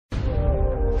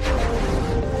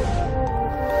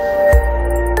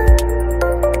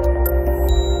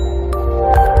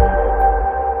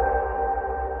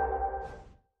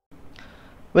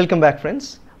Welcome back,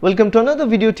 friends. Welcome to another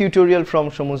video tutorial from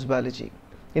Shomu's Biology.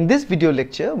 In this video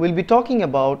lecture, we'll be talking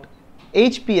about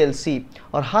HPLC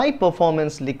or high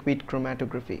performance liquid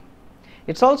chromatography.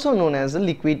 It's also known as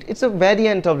it's a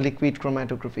variant of liquid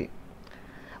chromatography.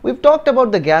 We've talked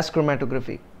about the gas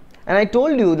chromatography, and I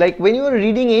told you, like, when you are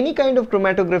reading any kind of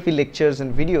chromatography lectures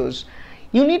and videos,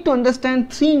 you need to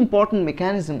understand three important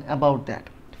mechanisms about that.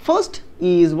 First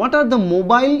is what are the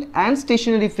mobile and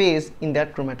stationary phase in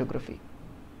that chromatography,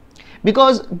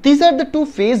 because these are the two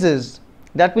phases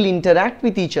that will interact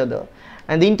with each other,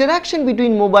 and the interaction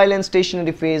between mobile and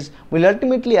stationary phase will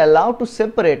ultimately allow to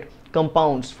separate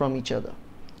compounds from each other.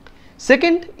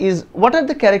 Second is what are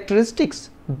the characteristics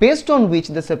based on which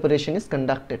the separation is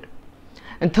conducted,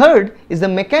 and third is the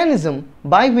mechanism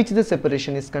by which the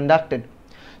separation is conducted.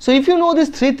 So if you know these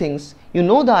three things, you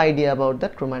know the idea about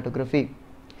that chromatography.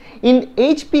 In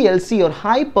HPLC or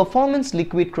high performance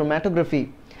liquid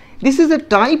chromatography, this is a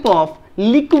type of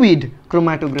liquid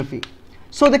chromatography.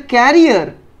 So the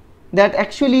carrier that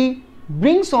actually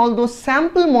brings all those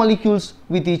sample molecules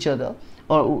with each other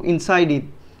or inside it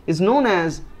is known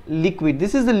as liquid.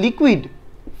 This is the liquid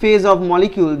phase of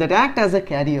molecule that act as a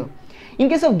carrier. In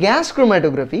case of gas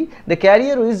chromatography, the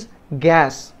carrier is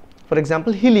gas, for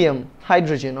example helium,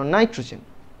 hydrogen or nitrogen.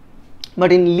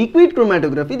 But in liquid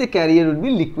chromatography, the carrier would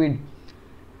be liquid,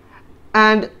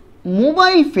 and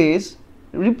mobile phase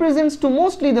represents to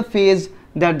mostly the phase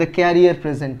that the carrier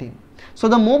present in. So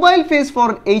the mobile phase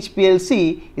for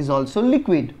HPLC is also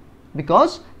liquid,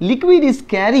 because liquid is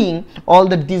carrying all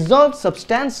the dissolved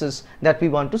substances that we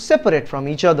want to separate from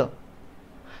each other.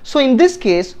 So in this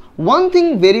case, one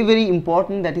thing very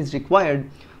important that is required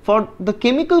for the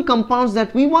chemical compounds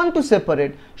that we want to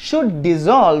separate should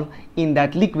dissolve in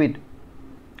that liquid.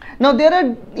 Now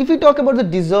if we talk about the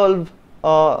dissolve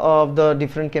of the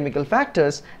different chemical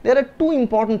factors, there are two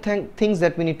important things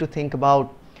that we need to think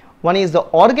about. One is the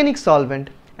organic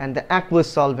solvent and the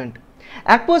aqueous solvent.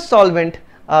 Aqueous solvent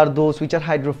are those which are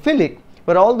hydrophilic,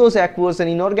 where all those aqueous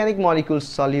and inorganic molecules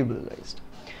solubilized.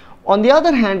 On the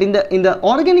other hand, in the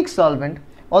organic solvent,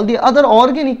 all the other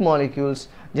organic molecules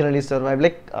generally survive,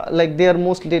 like they are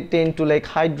mostly tend to like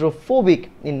hydrophobic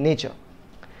in nature.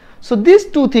 So these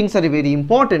two things are very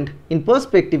important in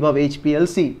perspective of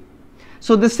HPLC.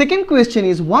 So the second question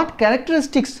is what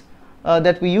characteristics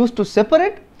that we use to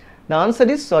separate? The answer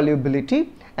is solubility,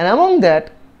 and among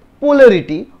that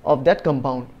polarity of that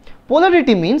compound.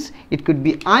 Polarity means it could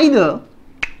be either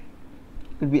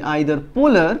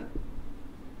polar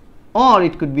or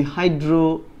it could be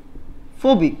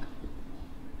hydrophobic.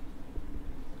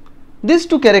 These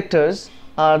two characters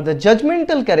are the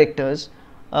judgmental characters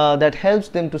that helps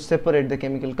them to separate the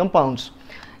chemical compounds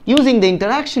using the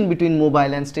interaction between mobile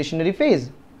and stationary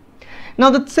phase. Now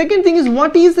the second thing is,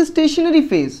 what is the stationary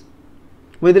phase?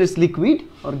 Whether it's liquid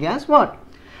or gas, what?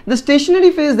 The stationary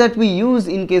phase that we use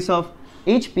in case of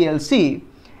HPLC,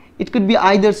 it could be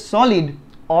either solid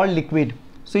or liquid.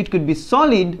 So it could be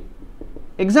solid.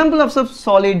 Example of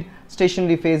solid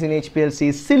stationary phase in HPLC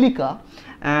is silica,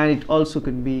 and it also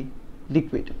could be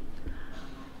liquid.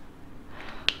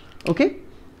 Okay.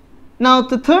 Now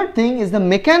the third thing is the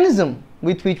mechanism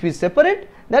with which we separate,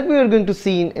 that we are going to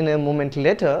see in a moment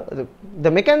later. The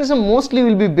mechanism mostly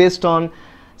will be based on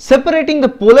separating the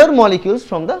polar molecules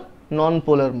from the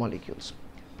non-polar molecules,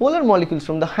 polar molecules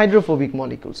from the hydrophobic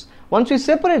molecules. Once we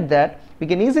separate that, we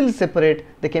can easily separate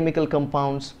the chemical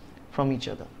compounds from each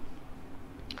other.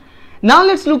 Now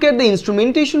let's look at the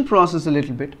instrumentation process a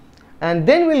little bit, and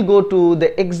then we'll go to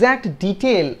the exact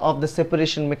detail of the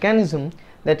separation mechanism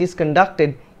that is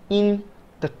conducted in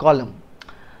the column.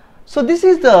 So this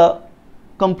is the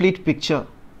complete picture,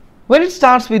 where it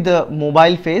starts with the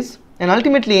mobile phase and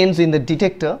ultimately ends in the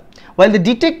detector, while the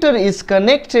detector is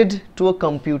connected to a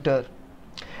computer,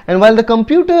 and while the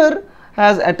computer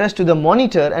has attached to the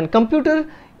monitor, and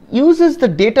computer uses the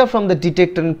data from the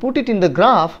detector and put it in the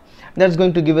graph that's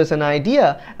going to give us an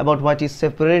idea about what is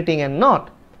separating and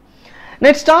not. Now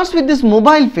it starts with this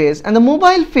mobile phase, and the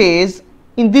mobile phase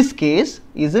in this case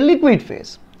is a liquid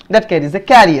phase that carries a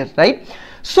carrier, right?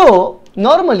 So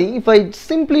normally if I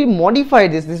simply modify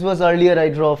this was earlier I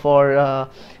draw for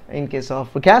in case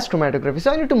of gas chromatography,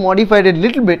 so I need to modify it a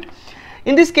little bit.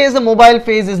 In this case, the mobile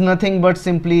phase is nothing but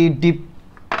simply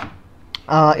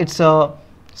it's a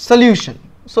solution.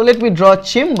 So let me draw a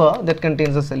chamber that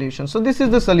contains a solution. So this is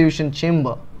the solution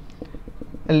chamber,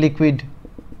 a liquid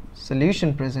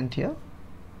solution present here.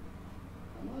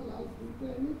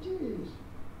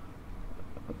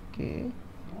 Okay,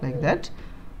 like that.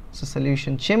 So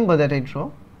solution chamber that I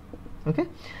draw. Okay,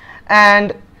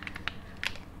 and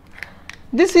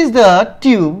this is the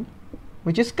tube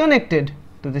which is connected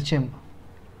to the chamber.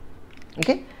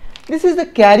 Okay, this is the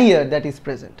carrier that is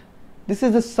present. This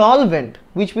is the solvent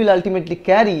which will ultimately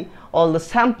carry all the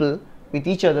sample with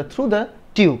each other through the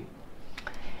tube.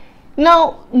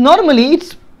 Now normally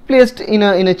it's placed in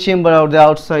a chamber or the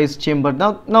outside chamber.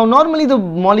 Now normally the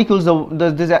molecules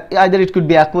either it could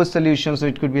be aqueous solution, so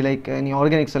it could be like any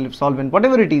organic solvent,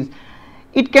 whatever it is,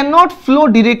 it cannot flow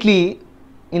directly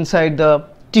inside the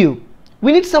tube.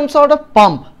 We need some sort of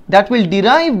pump that will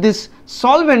derive this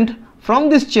solvent from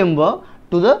this chamber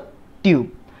to the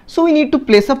tube. So we need to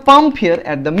place a pump here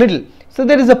at the middle. So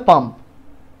there is a pump.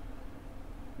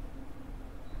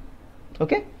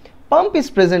 Okay, pump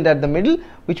is present at the middle,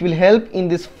 which will help in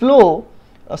this flow,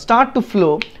 start to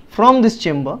flow from this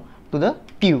chamber to the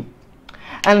tube.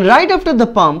 And right after the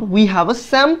pump, we have a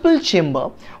sample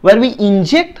chamber where we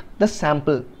inject the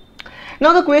sample.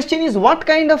 Now the question is, what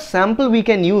kind of sample we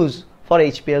can use for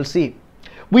HPLC?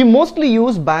 We mostly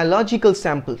use biological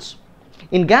samples.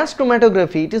 In gas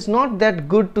chromatography, it is not that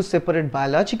good to separate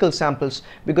biological samples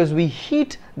because we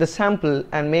heat the sample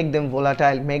and make them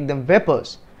volatile, make them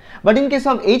vapors. But in case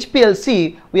of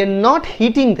HPLC, we are not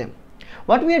heating them.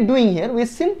 What we are doing here, we are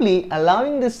simply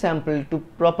allowing this sample to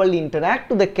properly interact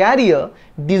with the carrier,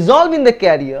 dissolve in the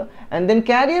carrier, and then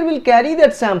carrier will carry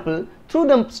that sample through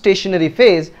the stationary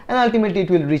phase and ultimately it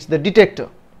will reach the detector.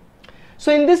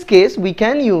 So in this case, we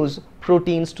can use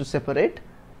proteins to separate,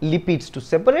 lipids to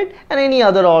separate, and any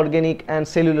other organic and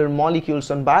cellular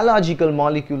molecules and biological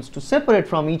molecules to separate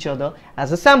from each other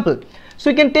as a sample. So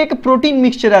you can take a protein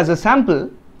mixture as a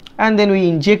sample and then we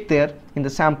inject there in the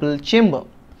sample chamber.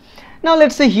 Now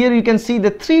let's say here you can see the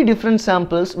three different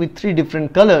samples with three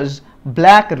different colors,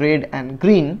 black, red and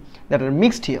green, that are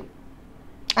mixed here,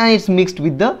 and it's mixed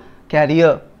with the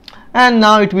carrier, and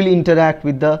now it will interact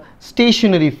with the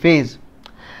stationary phase.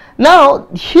 Now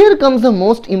here comes the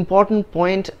most important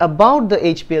point about the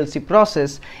HPLC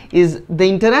process, is the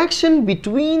interaction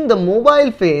between the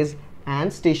mobile phase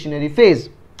and stationary phase.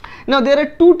 Now there are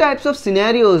two types of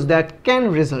scenarios that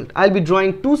can result. I'll be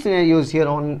drawing two scenarios here,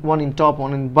 one in top,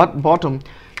 one in bottom,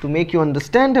 to make you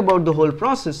understand about the whole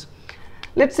process.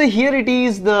 Let's say here it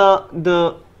is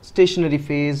the stationary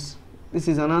phase. This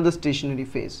is another stationary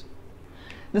phase.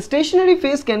 The stationary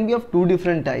phase can be of two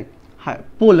different types,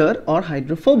 polar or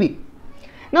hydrophobic.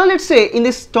 Now let's say in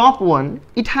this top one,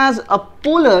 it has a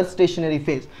polar stationary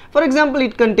phase. For example,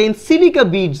 it contains silica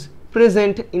beads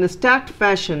present in a stacked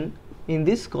fashion in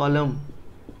this column.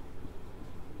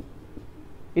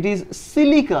 It is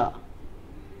silica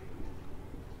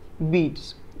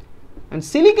beads, and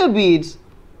silica beads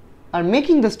are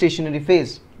making the stationary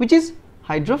phase, which is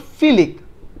hydrophilic.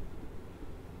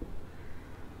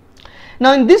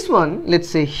 Now in this one, let's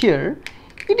say here,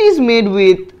 it is made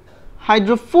with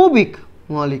hydrophobic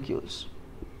molecules.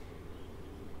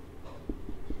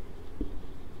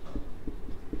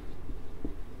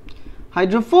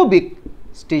 Hydrophobic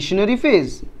stationary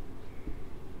phase.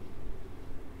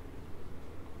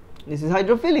 This is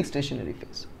hydrophilic stationary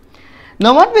phase.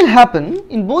 Now what will happen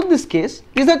in both this case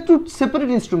is that two separate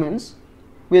instruments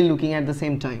we are looking at the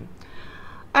same time,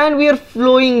 and we are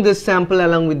flowing this sample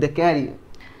along with the carrier.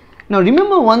 Now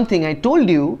remember one thing, I told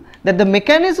you that the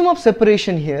mechanism of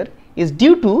separation here is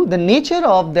due to the nature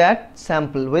of that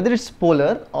sample, whether it's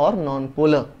polar or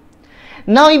non-polar.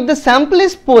 Now if the sample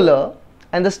is polar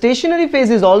and the stationary phase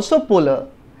is also polar,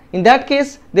 in that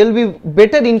case there will be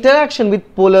better interaction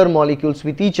with polar molecules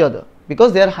with each other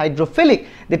because they are hydrophilic,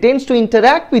 they tend to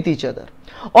interact with each other.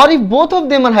 Or if both of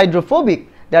them are hydrophobic,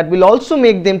 that will also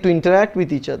make them to interact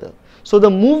with each other. So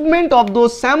the movement of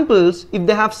those samples, if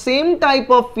they have same type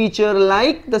of feature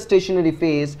like the stationary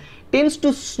phase, tends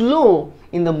to slow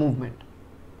in the movement,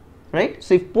 right?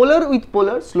 So if polar with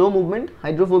polar, slow movement,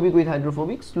 hydrophobic with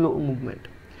hydrophobic, slow movement.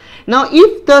 Now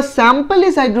if the sample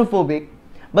is hydrophobic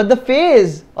but the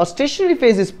phase or stationary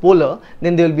phase is polar,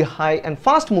 then there will be high and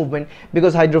fast movement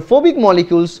because hydrophobic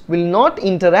molecules will not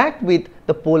interact with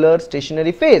the polar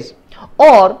stationary phase,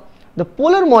 or the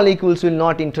polar molecules will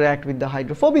not interact with the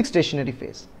hydrophobic stationary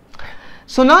phase.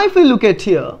 So now if we look at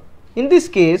here, in this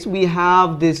case we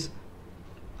have this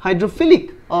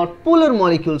hydrophilic or polar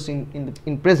molecules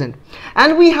in present,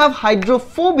 and we have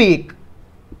hydrophobic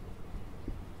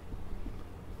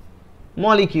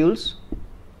molecules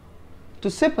to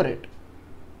separate.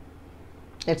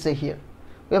 Let's say here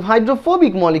we have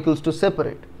hydrophobic molecules to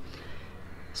separate.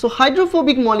 So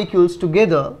hydrophobic molecules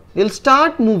together, they'll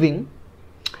start moving.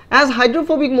 As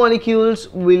hydrophobic molecules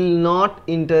will not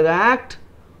interact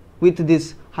with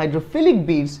these hydrophilic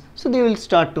beads, so they will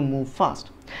start to move fast.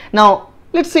 Now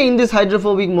let's say in this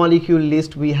hydrophobic molecule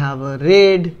list we have a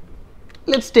red.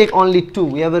 Let's take only two.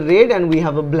 We have a red and we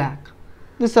have a black.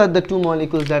 These are the two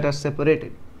molecules that are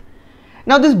separated.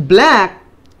 Now this black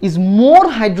is more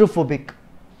hydrophobic,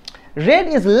 red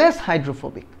is less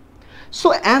hydrophobic.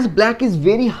 So as black is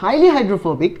very highly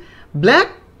hydrophobic,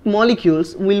 black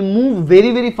molecules will move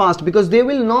very fast because they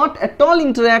will not at all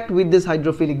interact with these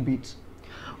hydrophilic beads.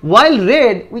 While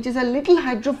red, which is a little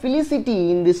hydrophilicity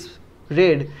in this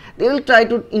red, they will try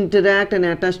to interact and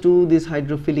attach to these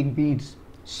hydrophilic beads.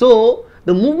 So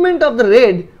the movement of the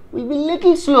red will be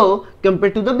little slow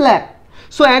compared to the black.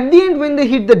 So at the end, when they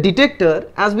hit the detector,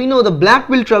 as we know, the black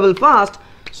will travel fast.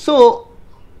 So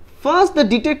first the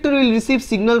detector will receive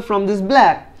signal from this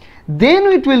black, then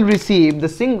it will receive the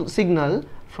signal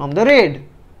from the red,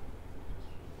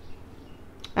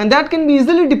 and that can be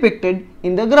easily depicted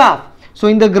in the graph. So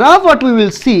in the graph what we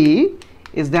will see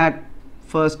is that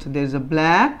first there is a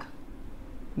black,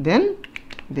 then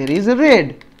there is a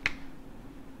red.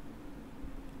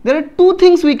 There are two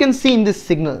things we can see in this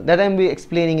signal that I will be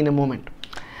explaining in a moment.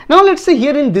 Now let's say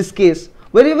here in this case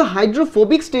where you have a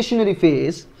hydrophobic stationary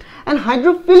phase and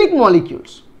hydrophilic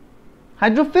molecules.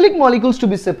 Hydrophilic molecules to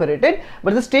be separated,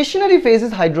 but the stationary phase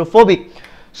is hydrophobic.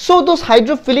 So those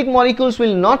hydrophilic molecules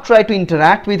will not try to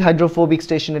interact with hydrophobic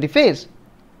stationary phase.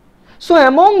 So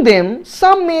among them,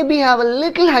 some maybe have a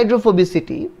little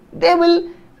hydrophobicity. They will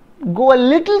go a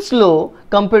little slow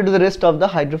compared to the rest of the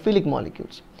hydrophilic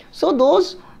molecules. So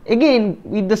those again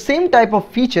with the same type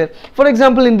of feature. For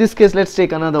example, in this case, let's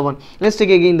take another one. Let's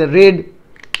take again the red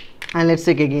and let's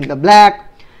take again the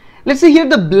black. Let's say here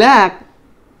the black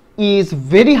is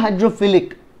very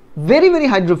hydrophilic, very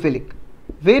hydrophilic,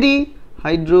 very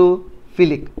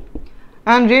hydrophilic,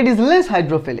 and red is less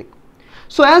hydrophilic.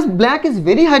 So as black is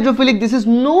very hydrophilic, this is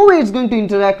no way it's going to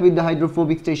interact with the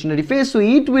hydrophobic stationary phase, so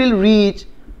it will reach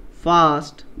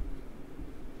fast.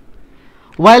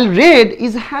 While red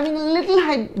is having a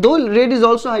little, though red is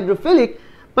also hydrophilic,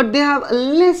 but they have a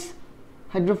less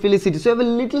hydrophilicity, so have a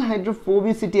little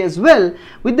hydrophobicity as well.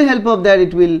 With the help of that,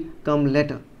 it will come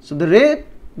later. So the red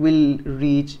will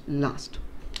reach last.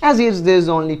 As is, there is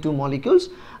only two molecules.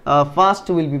 First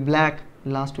will be black,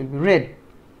 last will be red.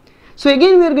 So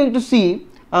again we are going to see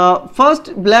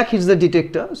first black hits the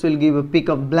detector, so we'll give a peak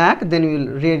of black, then we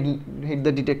will red hit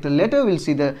the detector later, we'll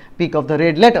see the peak of the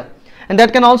red later. And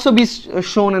that can also be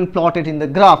shown and plotted in the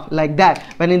graph like that.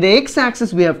 When in the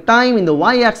x-axis we have time, in the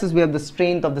y-axis we have the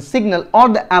strength of the signal or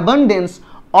the abundance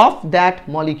of that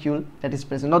molecule that is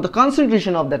present, or the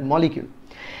concentration of that molecule.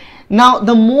 Now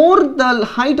the more the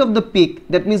height of the peak,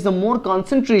 that means the more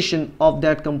concentration of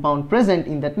that compound present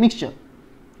in that mixture.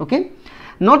 Okay,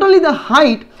 not only the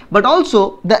height but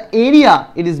also the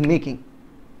area it is making.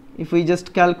 If we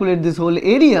just calculate this whole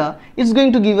area, it's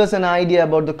going to give us an idea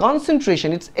about the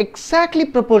concentration. It's exactly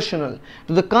proportional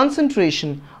to the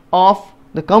concentration of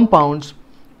the compounds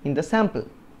in the sample.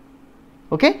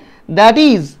 Okay, that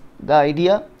is the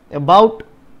idea about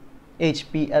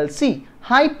HPLC,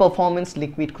 high performance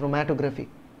liquid chromatography.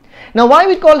 Now why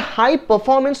we call high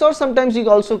performance, or sometimes we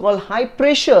also call high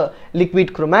pressure liquid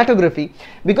chromatography,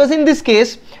 because in this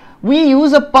case we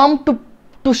use a pump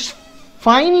to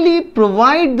finally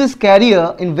provide this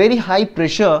carrier in very high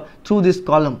pressure through this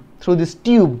column, through this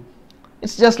tube.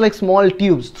 It's just like small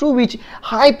tubes through which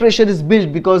high pressure is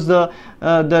built, because the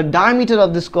diameter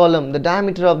of this column, the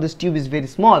diameter of this tube is very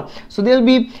small. So they'll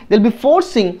be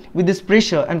forcing with this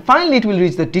pressure, and finally it will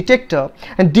reach the detector,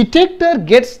 and detector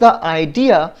gets the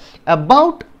idea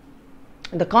about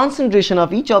the concentration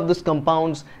of each of those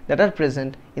compounds that are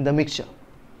present in the mixture.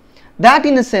 That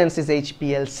in a sense is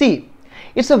HPLC.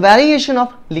 It's a variation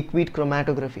of liquid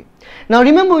chromatography. Now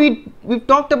remember, we've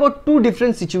talked about two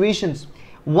different situations.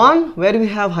 One where we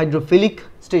have hydrophilic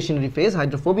stationary phase,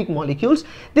 hydrophobic molecules.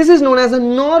 This is known as a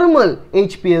normal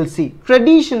HPLC,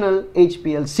 traditional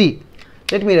HPLC.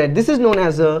 Let me write, this is known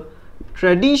as a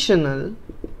traditional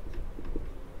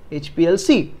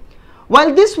HPLC.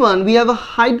 While this one we have a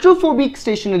hydrophobic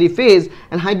stationary phase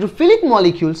and hydrophilic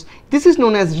molecules, this is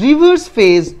known as reverse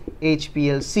phase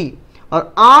HPLC or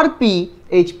RP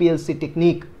HPLC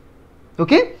technique.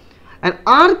 Okay, and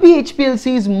RP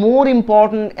HPLC is more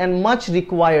important and much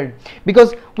required,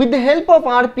 because with the help of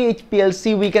RP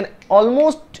HPLC we can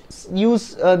almost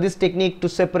use this technique to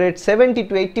separate 70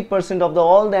 to 80% of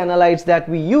all the analytes that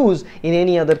we use in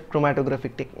any other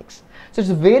chromatographic techniques. So it's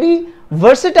a very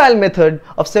versatile method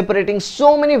of separating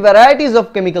so many varieties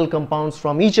of chemical compounds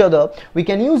from each other. We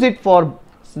can use it for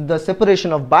the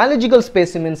separation of biological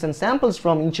specimens and samples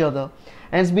from each other,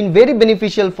 and it's been very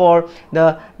beneficial for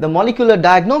the molecular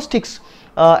diagnostics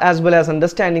as well as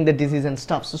understanding the disease and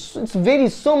stuff. So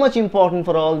it's so much important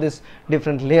for all these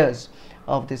different layers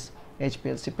of this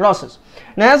HPLC process.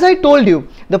 Now, as I told you,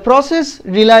 the process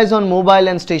relies on mobile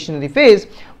and stationary phase.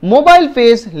 Mobile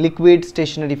phase liquid,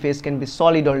 stationary phase can be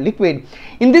solid or liquid.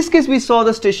 In this case, we saw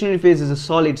the stationary phase is a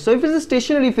solid. So if the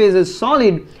stationary phase is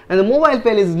solid and the mobile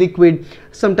phase is liquid,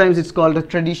 sometimes it's called a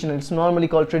traditional, it's normally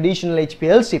called traditional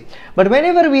HPLC. But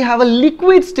whenever we have a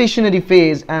liquid stationary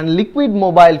phase and liquid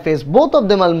mobile phase, both of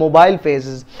them are mobile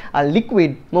phases, are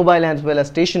liquid, mobile as well as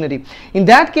stationary. In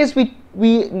that case,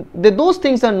 those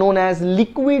things are known as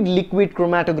liquid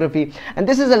chromatography, and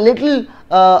this is a little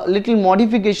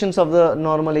modifications of the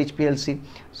normal HPLC.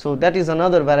 So that is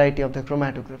another variety of the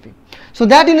chromatography. So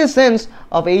that in a sense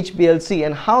of HPLC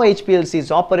and how HPLC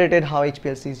is operated, how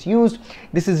HPLC is used.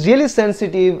 This is really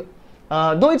sensitive,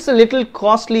 though it's a little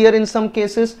costlier in some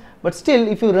cases, but still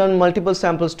if you run multiple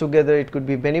samples together it could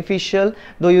be beneficial,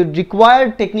 though you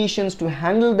require technicians to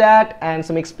handle that and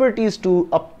some expertise to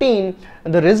obtain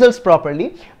the results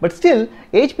properly. But still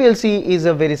HPLC is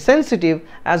a very sensitive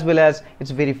as well as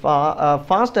it's very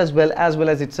fast as well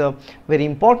as it's a very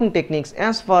important techniques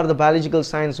as far the biological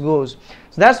science goes.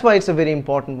 So that's why it's a very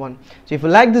important one. So if you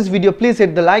like this video, please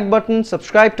hit the like button,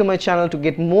 subscribe to my channel to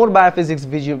get more biophysics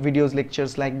videos,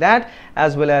 lectures like that,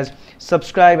 as well as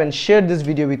subscribe and share this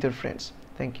video with your friends.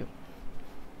 Thank you.